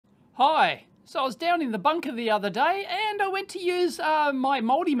Hi, so I was down in the bunker the other day and I went to use my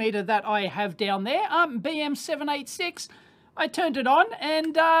multimeter that I have down there, BM786. I turned it on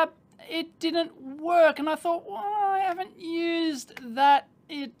and it didn't work, and I thought, well, I haven't used that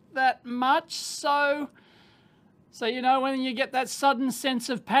much, so you know, when you get that sudden sense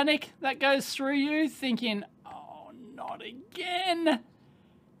of panic that goes through you, thinking, oh, not again.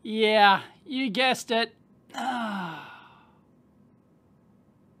 Yeah, you guessed it.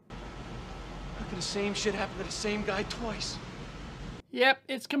 The same shit happened to the same guy twice. Yep,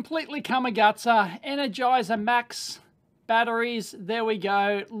 it's completely Kamagatsa. Energizer Max batteries. There we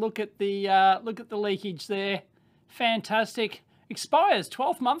go. Look at the leakage there. Fantastic. Expires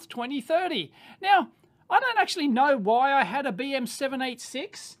 12th month 2030. Now, I don't actually know why I had a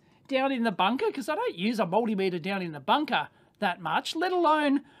BM786 down in the bunker, because I don't use a multimeter down in the bunker that much, let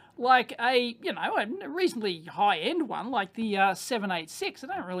alone like a, you know, a reasonably high-end one like the 786. I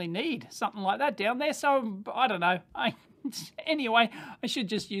don't really need something like that down there, so I don't know. Anyway, I should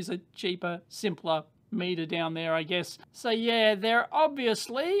just use a cheaper, simpler meter down there, I guess. So yeah, they're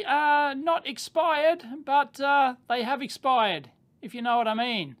obviously not expired, but they have expired, if you know what I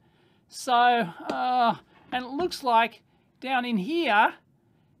mean. So, and it looks like down in here,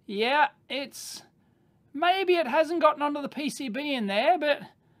 yeah, maybe it hasn't gotten onto the PCB in there, but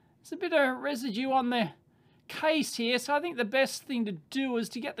there's a bit of residue on the case here, so I think the best thing to do is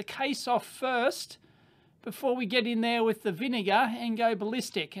to get the case off first before we get in there with the vinegar and go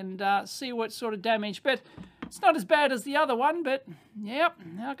ballistic and see what sort of damage. But it's not as bad as the other one, but yep,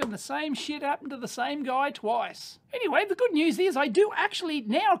 how come the same shit happened to the same guy twice? Anyway, the good news is I do actually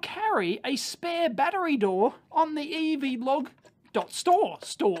now carry a spare battery door on the EEVblog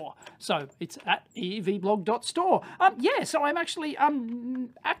store. So it's at EEVblog.store. Yeah, so I'm actually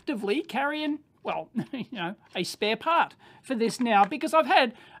actively carrying, well, you know, a spare part for this now, because I've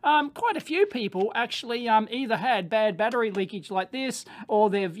had quite a few people actually either had bad battery leakage like this, or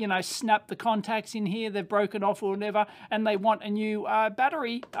they've, you know, snapped the contacts in here, they've broken off or whatever, and they want a new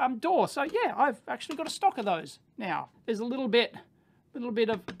battery door. So yeah, I've actually got a stock of those now. There's a little bit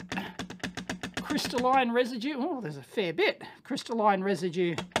of crystalline residue. Oh, there's a fair bit crystalline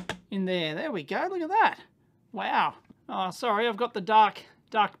residue in there. There we go. Look at that. Wow. Oh, sorry, I've got the dark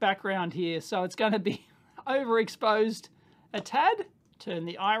background here, so it's going to be overexposed a tad. Turn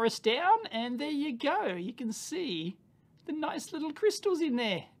the iris down, and there you go. You can see the nice little crystals in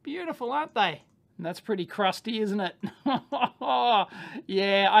there. Beautiful, aren't they? And that's pretty crusty, isn't it?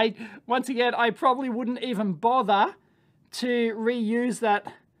 Yeah, once again, I probably wouldn't even bother to reuse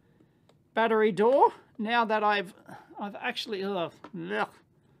that battery door now that I've actually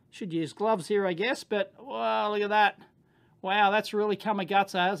should use gloves here, I guess, but wow, look at that. Wow, that's really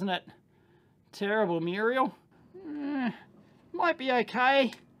Kamagatsa, hasn't it? Terrible, Muriel. Might be okay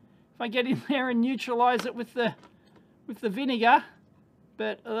if I get in there and neutralize it with the vinegar,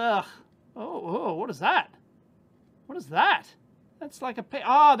 but oh, what is that? What is that? That's like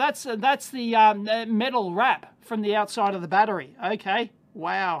that's the metal wrap from the outside of the battery. Okay,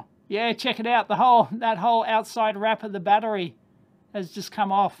 wow. Yeah, check it out. That whole outside wrap of the battery has just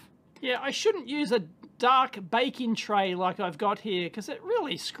come off. Yeah, I shouldn't use a dark bake-in tray like I've got here, because it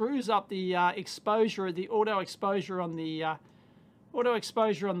really screws up the exposure, the auto exposure on the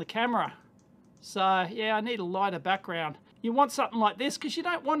camera. So yeah, I need a lighter background. You want something like this because you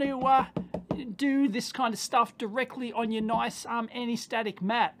don't want to do this kind of stuff directly on your nice anti-static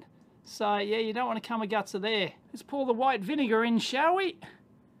mat. So yeah, you don't want to Kamagatsa there. Let's pour the white vinegar in, shall we?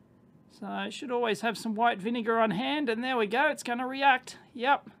 So I should always have some white vinegar on hand, and there we go, it's going to react.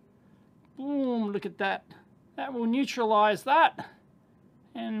 Yep. Boom, look at that. That will neutralize that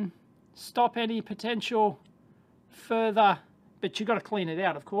and stop any potential further, but you've got to clean it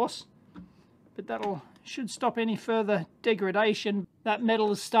out, of course. But should stop any further degradation. That metal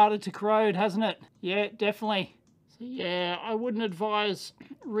has started to corrode, hasn't it? Yeah, definitely. So yeah, I wouldn't advise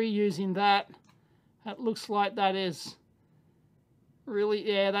reusing that. That looks like that is really,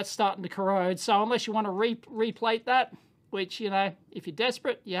 yeah, that's starting to corrode. So unless you want to replate that, which, you know, if you're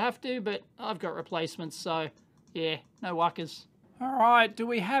desperate, you have to, but I've got replacements, so yeah, no wuckers. All right, do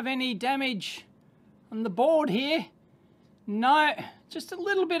we have any damage on the board here? No, just a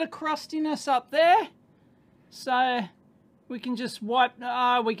little bit of crustiness up there. So we can just wipe,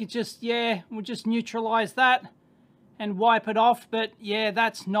 we'll just neutralize that and wipe it off, but yeah,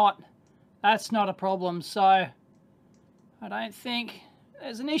 that's not a problem, so I don't think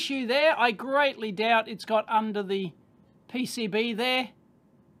there's an issue there. I greatly doubt it's got under the PCB there,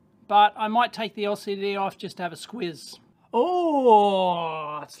 but I might take the LCD off just to have a squiz.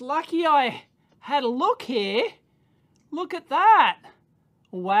 Oh, it's lucky I had a look here. Look at that.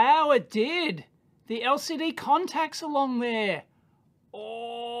 Wow, it did. The LCD contacts along there.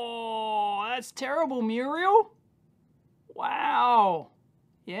 Oh, that's terrible, Muriel. Wow.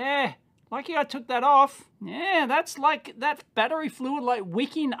 Yeah, lucky I took that off. Yeah, that's like that battery fluid like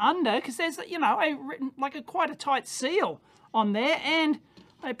wicking under, because there's, you know, quite a tight seal on there, and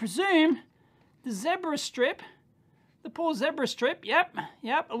I presume the zebra strip, the poor zebra strip, yep,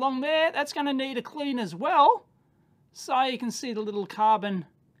 along there, that's going to need a clean as well. So you can see the little carbon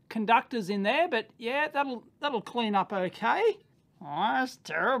conductors in there, but yeah, that'll clean up okay. Oh, that's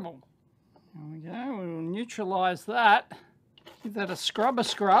terrible. There we go, we'll neutralize that. Give that a scrub.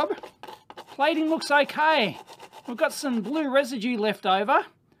 Plating looks okay. We've got some blue residue left over.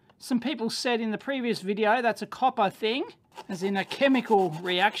 Some people said in the previous video that's a copper thing, as in a chemical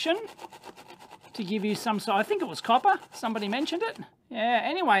reaction, to give you some sort, I think it was copper, somebody mentioned it. Yeah,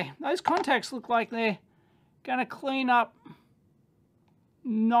 anyway, those contacts look like they're gonna clean up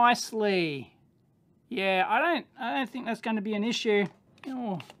nicely. Yeah, I don't think that's going to be an issue.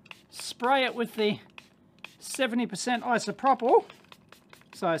 Oh, spray it with the 70% isopropyl,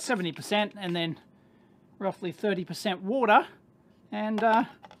 so 70% and then roughly 30% water, and that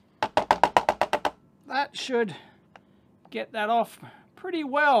should get that off pretty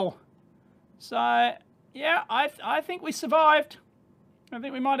well. So yeah, I think we survived. I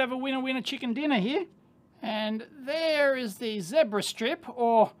think we might have a winner chicken dinner here. And there is the zebra strip,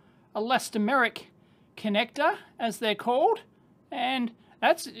 or elastomeric connector, as they're called, and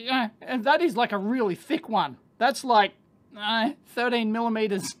that is like a really thick one. That's like 13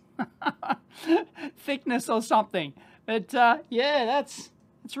 millimeters thickness or something. But yeah, that's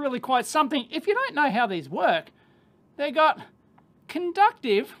really quite something. If you don't know how these work, they got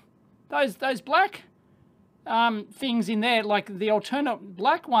conductive, those black things in there, like the alternate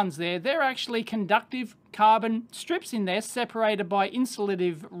black ones there, they're actually conductive carbon strips in there, separated by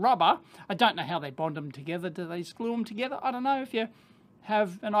insulative rubber. I don't know how they bond them together. Do they glue them together? I don't know if you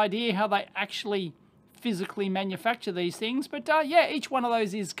have an idea how they actually physically manufacture these things, but yeah, each one of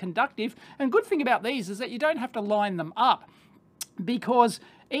those is conductive. And good thing about these is that you don't have to line them up, because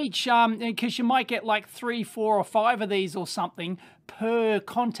each because you might get like 3, 4 or 5 of these or something per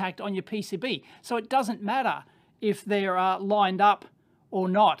contact on your PCB, so it doesn't matter if they're lined up or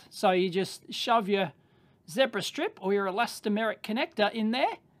not. So you just shove your zebra strip or your elastomeric connector in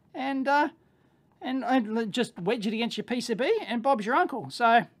there, and just wedge it against your PCB, and Bob's your uncle.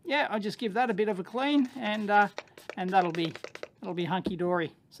 So yeah, I'll just give that a bit of a clean, and that'll be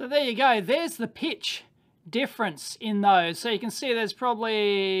hunky-dory. So there you go. There's the pitch difference in those. So you can see there's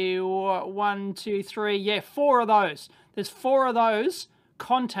probably 1, 2, 3, yeah, 4 of those. There's 4 of those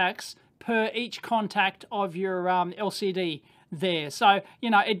contacts per each contact of your LCD there. So, you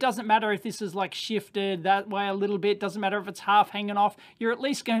know, it doesn't matter if this is like shifted that way a little bit, doesn't matter if it's half hanging off, you're at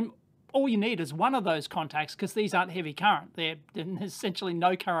least going, all you need is one of those contacts, because these aren't heavy current. They're essentially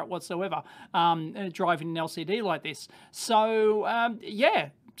no current whatsoever driving an LCD like this. So, yeah,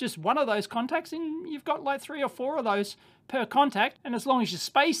 just one of those contacts, and you've got like 3 or 4 of those per contact. And as long as your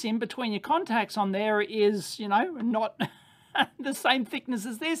space in between your contacts on there is, you know, not the same thickness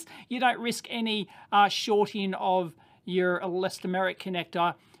as this, you don't risk any shorting of your elastomeric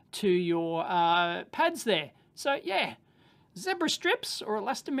connector to your pads there. So yeah, zebra strips or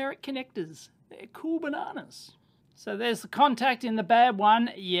elastomeric connectors, they're cool bananas. So there's the contact in the bad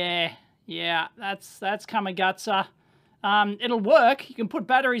one. Yeah, that's Kamagutsa. It'll work. You can put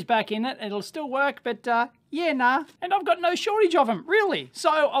batteries back in it. It'll still work, but yeah, nah. And I've got no shortage of them, really. So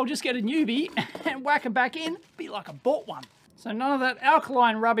I'll just get a newbie and whack them back in. Be like I bought one. So none of that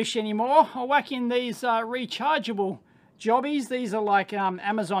alkaline rubbish anymore. I'll whack in these rechargeable jobbies. These are like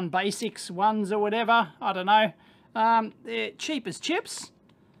Amazon Basics ones or whatever. I don't know. They're cheap as chips,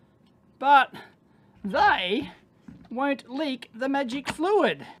 but they won't leak the magic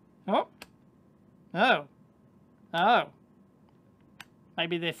fluid. Oh.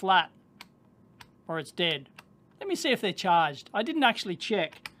 Maybe they're flat, or it's dead. Let me see if they're charged. I didn't actually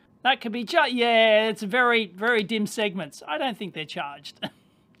check. That could be yeah, it's very, very dim segments. I don't think they're charged.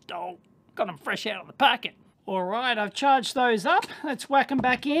 Oh, got them fresh out of the packet. All right, I've charged those up. Let's whack them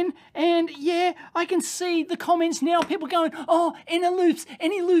back in. And yeah, I can see the comments now. People going, oh, any loops.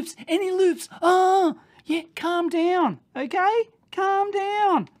 Oh, yeah, calm down, okay? Calm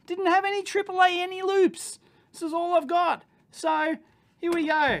down. Didn't have any AAA any loops. This is all I've got. So here we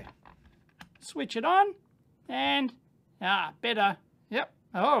go. Switch it on, and better. Yep.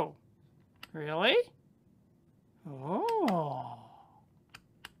 Oh, really? Oh.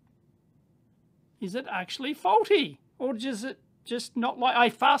 Is it actually faulty? Or does it just not like... I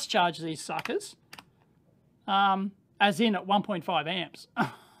fast charge these suckers. as in at 1.5 amps.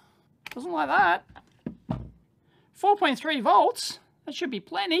 Doesn't like that. 4.3 volts, that should be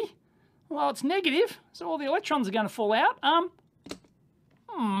plenty. Well, it's negative, so all the electrons are going to fall out.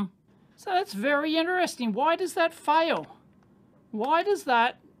 So that's very interesting. Why does that fail? Why does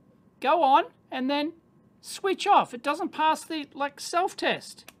that go on and then switch off? It doesn't pass the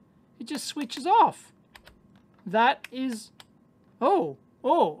self-test. It just switches off. That is, oh,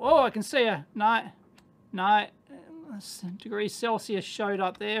 I can see a, no, degrees Celsius showed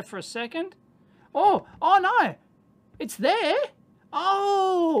up there for a second. Oh no, it's there.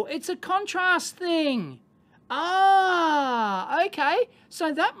 Oh, it's a contrast thing. Ah, okay.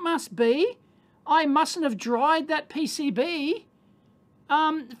 So that must be, I mustn't have dried that PCB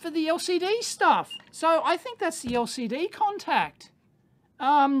for the LCD stuff. So I think that's the LCD contact.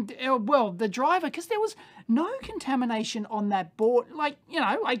 Well, the driver, because there was no contamination on that board. Like, you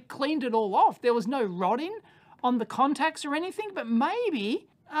know, I cleaned it all off. There was no rotting on the contacts or anything, but maybe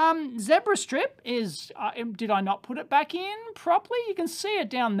zebra strip is, did I not put it back in properly? You can see it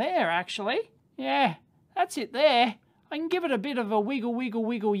down there, actually. Yeah, that's it there. I can give it a bit of a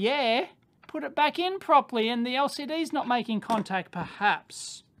wiggle, yeah. Put it back in properly and the LCD's not making contact,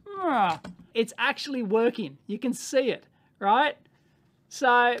 perhaps. It's actually working. You can see it, right?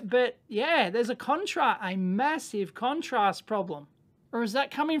 So, but yeah, there's a massive contrast problem. Or is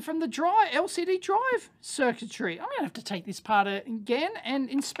that coming from the LCD drive circuitry? I'm gonna have to take this part again and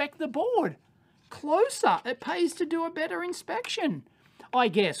inspect the board closer. It pays to do a better inspection, I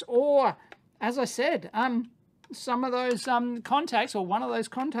guess. Or, as I said, some of those contacts, or one of those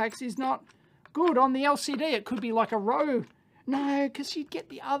contacts is not good on the LCD. It could be like a row. No, because you'd get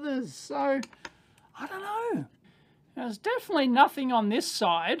the others. So, I don't know. There's definitely nothing on this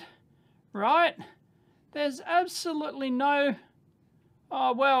side, right? There's absolutely no...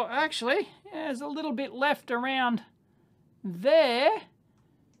 Oh, well, actually, there's a little bit left around there,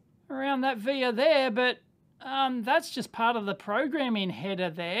 around that via there, but that's just part of the programming header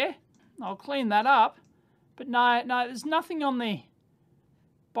there. I'll clean that up. But no, there's nothing on the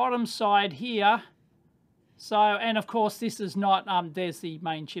bottom side here. So, and of course, this is not, there's the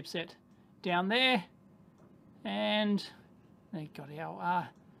main chipset down there. And they've got our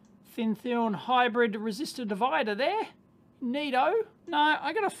thin film hybrid resistor divider there. Neato. No,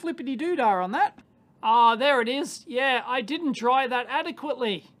 I got a flippity-doo-dah on that. Ah, there it is. Yeah, I didn't dry that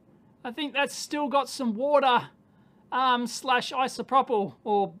adequately. I think that's still got some water slash isopropyl,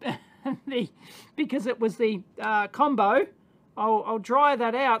 or because it was the combo. I'll dry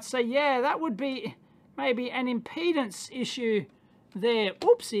that out. So yeah, that would be maybe an impedance issue there.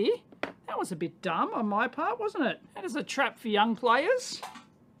 Oopsie. That was a bit dumb on my part, wasn't it? That is a trap for young players.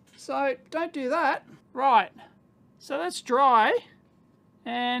 So don't do that. Right. So that's dry.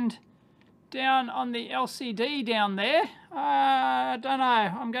 And down on the LCD down there, I don't know.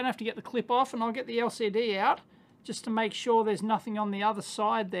 I'm going to have to get the clip off and I'll get the LCD out just to make sure there's nothing on the other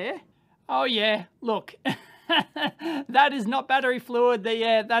side there. Oh yeah, look. That is not battery fluid.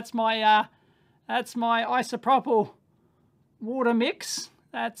 Yeah, that's my isopropyl water mix.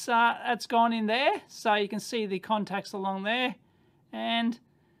 That's gone in there, so you can see the contacts along there. And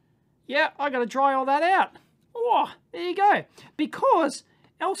yeah, I got to dry all that out. Oh, there you go. Because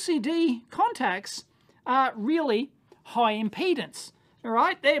LCD contacts are really high impedance. All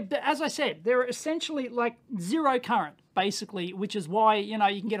right, as I said, they're essentially like zero current, basically, which is why, you know,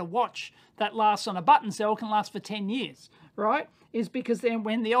 you can get a watch that lasts on a button cell can last for 10 years, right? Is because then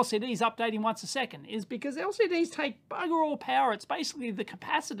when the LCD is updating once a second, is because LCDs take bugger all power. It's basically the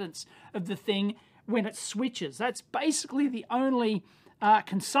capacitance of the thing when it switches. That's basically the only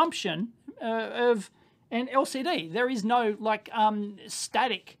consumption of an LCD. There is no like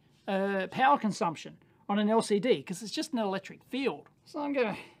static power consumption on an LCD because it's just an electric field. So I'm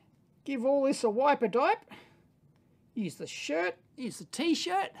going to give all this a wipe a dipe. Use the shirt, use the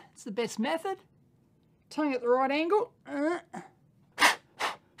t-shirt. It's the best method. Tongue at the right angle.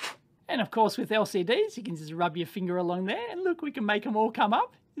 And of course with LCDs, you can just rub your finger along there and look, we can make them all come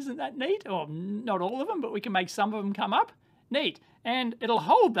up. Isn't that neat? Or not all of them, but we can make some of them come up. Neat. And it'll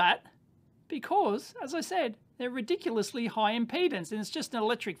hold that because, as I said, they're ridiculously high impedance and it's just an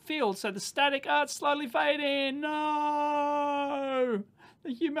electric field. So the static, it's slowly fading. No!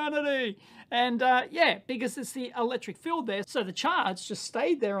 The humanity. And yeah, because it's the electric field there. So the charge just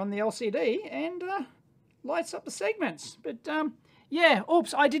stayed there on the LCD and lights up the segments. But yeah,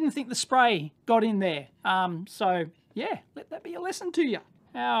 oops, I didn't think the spray got in there. So yeah, let that be a lesson to you.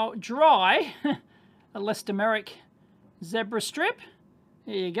 Our dry elastomeric zebra strip.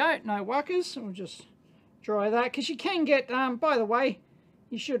 There you go, no wuckers. We'll just dry that because you can get, by the way,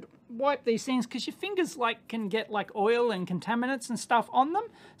 you should wipe these things because your fingers like can get like oil and contaminants and stuff on them.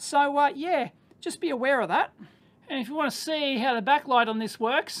 So yeah, just be aware of that. And if you want to see how the backlight on this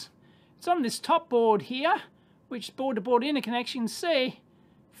works, it's on this top board here, which board-to-board interconnection. See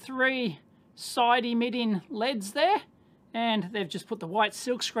 3 side emitting LEDs there, and they've just put the white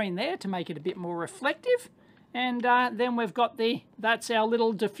silk screen there to make it a bit more reflective. And then we've got that's our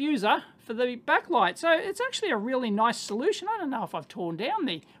little diffuser for the backlight. So it's actually a really nice solution. I don't know if I've torn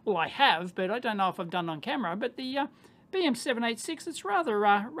down well, I have, but I don't know if I've done it on camera. But the BM786, it's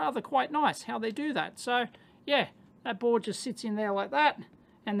rather quite nice how they do that. So yeah, that board just sits in there like that,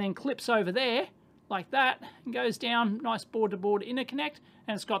 and then clips over there like that, and goes down. Nice board-to-board interconnect,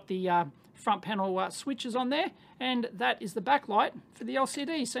 and it's got the front panel switches on there, and that is the backlight for the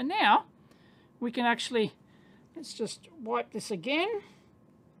LCD. So now we can actually, let's just wipe this again,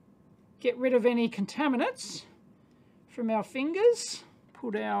 get rid of any contaminants from our fingers,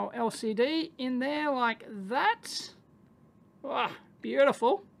 put our LCD in there like that. Wow,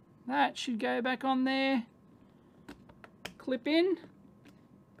 beautiful. That should go back on there, clip in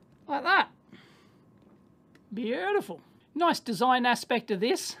like that. Beautiful. Nice design aspect of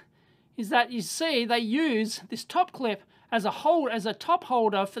this is that you see they use this top clip as a top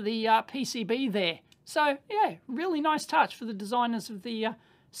holder for the PCB there. So yeah, really nice touch for the designers of the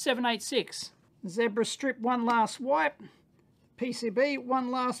 786. Zebra strip, one last wipe. PCB, one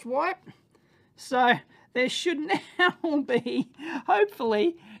last wipe. So there should now be,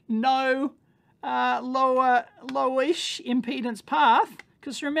 hopefully, no lowish impedance path,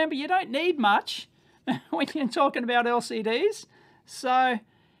 because remember, you don't need much when you're talking about LCDs. So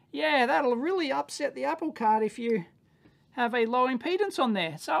yeah, that'll really upset the apple cart if you have a low impedance on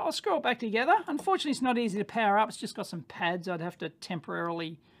there. So I'll scroll it back together. Unfortunately, it's not easy to power up. It's just got some pads. I'd have to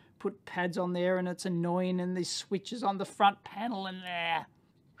temporarily put pads on there, and it's annoying, and these switches on the front panel and there.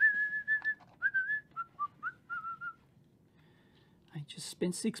 I just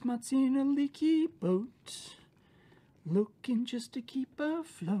spent 6 months in a leaky boat, looking just to keep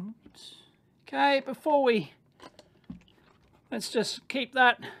afloat. Okay, let's just keep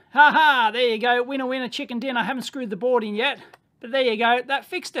that. Haha, there you go. Winner, winner, chicken dinner. I haven't screwed the board in yet, but there you go. That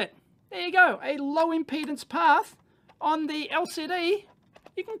fixed it. There you go. A low impedance path on the LCD.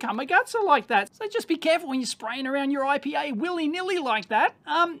 You can come a gutser like that. So just be careful when you're spraying around your IPA willy-nilly like that.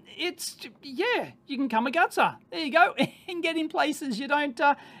 Yeah, you can come a gutser. There you go. And get in places you don't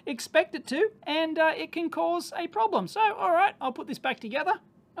expect it to, and it can cause a problem. So, all right, I'll put this back together.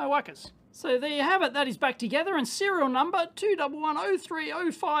 No wuckers. So there you have it, that is back together, and serial number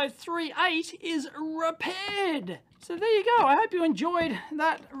 211030538 is repaired. So there you go. I hope you enjoyed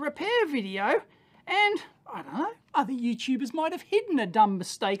that repair video, and I don't know, other YouTubers might have hidden a dumb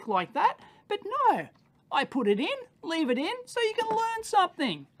mistake like that, but no, I put it in, leave it in, so you can learn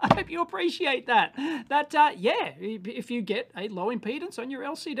something. I hope you appreciate that. Yeah, if you get a low impedance on your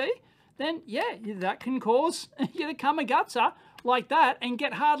LCD, then yeah, that can cause you to come a gutser like that and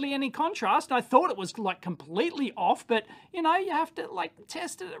get hardly any contrast. I thought it was like completely off, but you know, you have to like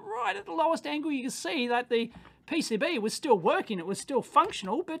test it right at the lowest angle you can see that the PCB was still working, it was still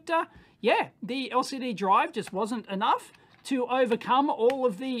functional, but yeah, the LCD drive just wasn't enough to overcome all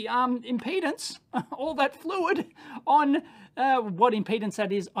of the impedance, all that fluid on what impedance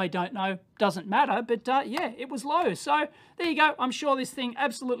that is, I don't know, doesn't matter, but yeah, it was low. So there you go. I'm sure this thing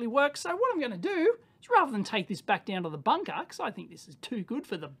absolutely works. So what I'm going to do is, rather than take this back down to the bunker, because I think this is too good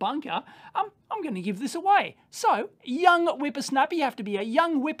for the bunker, I'm going to give this away. So, young whippersnapper, you have to be a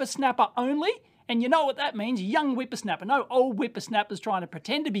young whippersnapper only. And you know what that means, young whippersnapper. No old whippersnappers trying to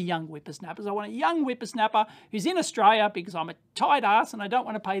pretend to be young whippersnappers. I want a young whippersnapper who's in Australia, because I'm a tight ass and I don't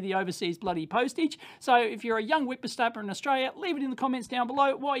want to pay the overseas bloody postage. So if you're a young whippersnapper in Australia, leave it in the comments down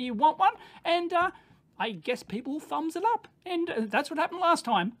below why you want one. And I guess people thumbs it up. And that's what happened last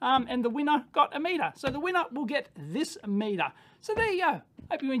time. And the winner got a meter. So the winner will get this meter. So there you go.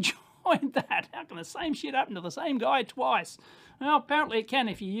 Hope you enjoyed that. How can the same shit happen to the same guy twice? Well, apparently it can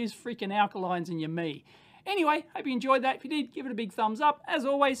if you use freaking alkalines in your me. Anyway, hope you enjoyed that. If you did, give it a big thumbs up. As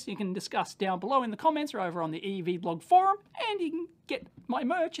always, you can discuss down below in the comments or over on the EEVblog forum, and you can get my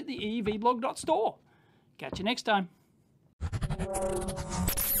merch at the eevblog.store. Catch you next time.